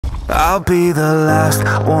I'll be the last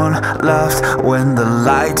one left when the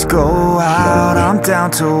lights go out. I'm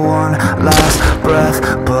down to one last breath,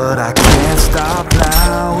 but I can't stop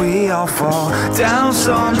now. We all fall down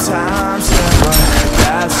sometimes, yeah, but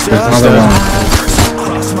that's just life. So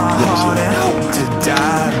cross my heart and hope to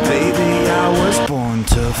die. Baby, I was born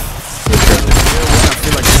to I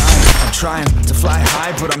feel like dying. I'm trying to fly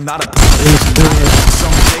high, but I'm not a pilot.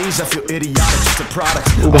 Some days I feel idiotic, just a product.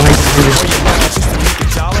 Just to make a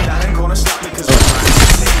dollar, that ain't gonna stop me, cause I'm trying to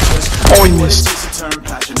change. Oh, he missed.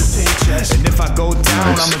 And if I go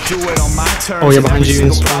down, I'ma do it on my terms. Oh, yeah, behind you.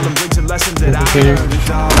 No problem, brings a lesson that I Okay. learned.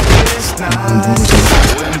 This night,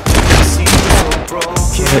 when things seem so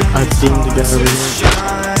broken, I team together over here.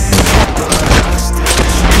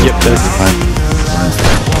 Yep, that's fine.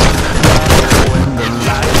 when the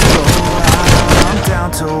lights go out, I'm down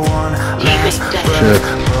to one last breath,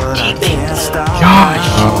 but I can't stop. Gosh,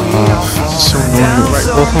 so annoying. Right,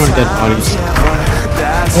 both on dead bodies.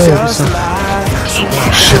 That's Oh, just life.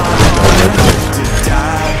 oh shit.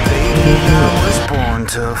 I was born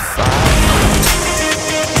to fight.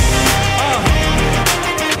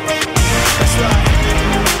 That's right.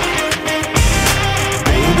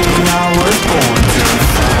 Baby, I was born to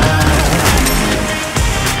fight.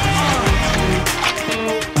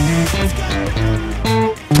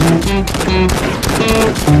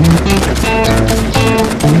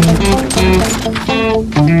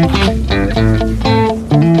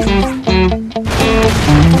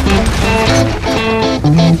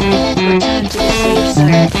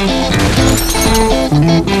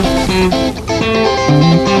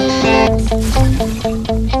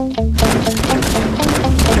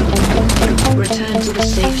 Return to the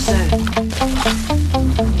safe zone.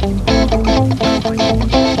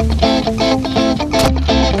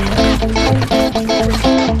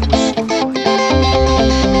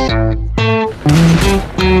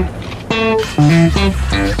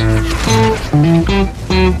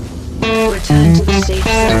 Return to the safe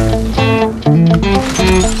zone.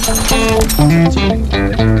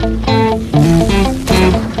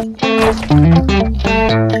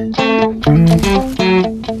 Return to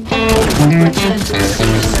the safe zone.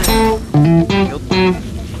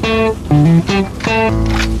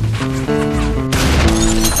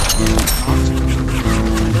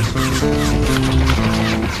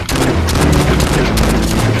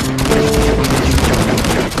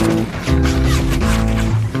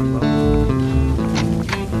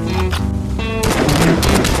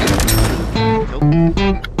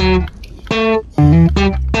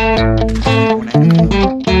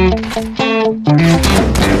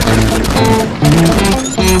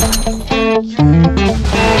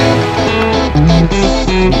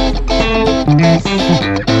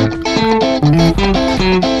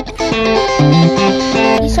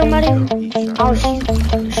 Somebody, oh shoot,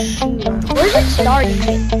 where's it starting?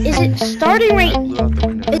 Is it starting right?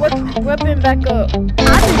 Weapon back up. I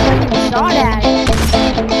just fucking shot at it.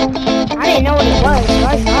 I didn't know what it was, so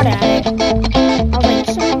I shot at it. I was like,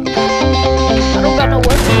 I don't got no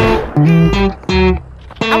weapon.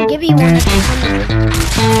 I'll give you one.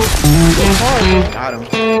 Got him.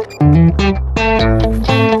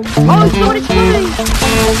 Oh, it's not exploding.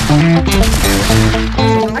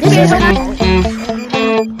 I just said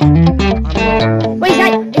wait, is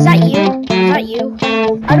that you? Is that you?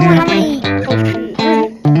 I don't know how many.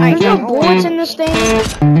 There's no bullets in this thing.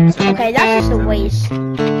 Okay, that's just a waste.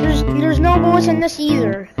 There's no bullets in this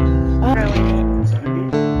either. No.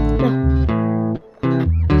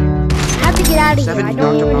 I have to get out of here. I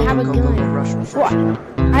don't even have a gun. What?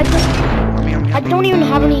 I don't even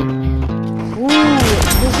have any. Ooh,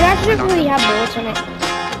 does it actually have bullets in it?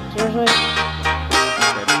 Seriously?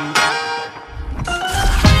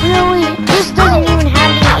 Really? This doesn't even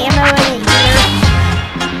have any ammo in it either.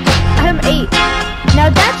 I have 8. Now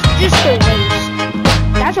that's just a waste.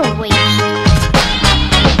 That's a waste.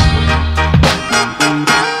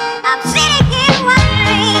 I'm sitting here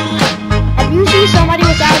wondering. Have you seen somebody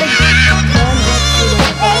without a gun?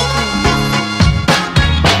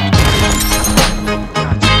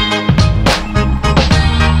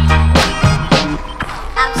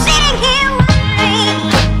 I'm sitting here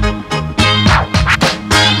wondering.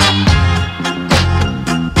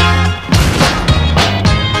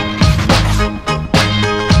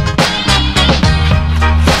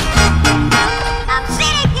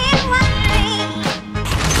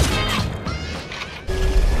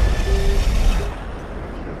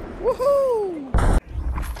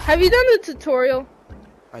 Have you done the tutorial?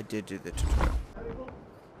 I did do the tutorial.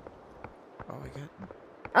 Oh, I got.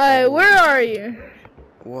 Alright, where are you?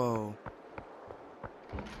 Whoa.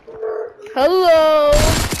 Hello.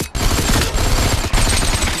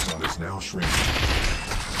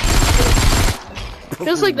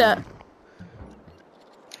 Just like that.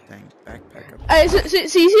 Dang, backpack up. Alright, so you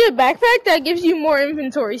see a backpack that gives you more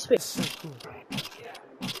inventory space. So cool.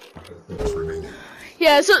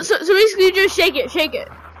 Yeah, so basically you just shake it,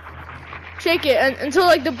 until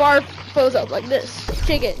like the bar goes up like this.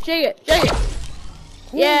 Shake it.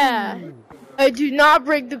 Yeah. Do not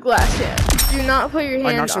break the glass yet. Do not put your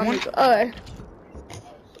hand on someone? the. Okay.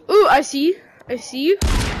 Ooh, I see you.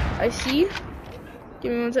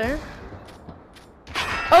 Give me 1 second.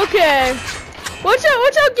 Okay. Watch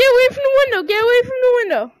out, get away from the window. Get away from the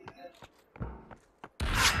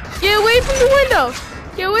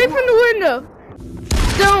window.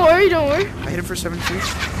 Don't worry. I hit him for 73.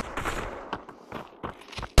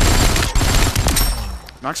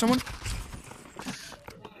 Knock someone?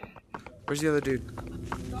 Where's the other dude?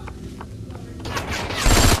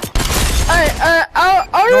 Alright,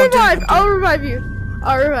 I'll revive you.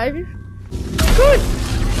 Good.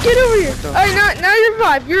 Get over here. Alright, now you're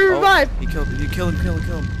revived. You're revived. He killed him. You kill him.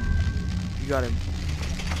 You got him.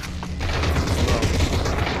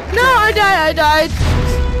 No, I died.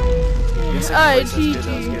 Yes, Alright,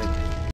 that was good.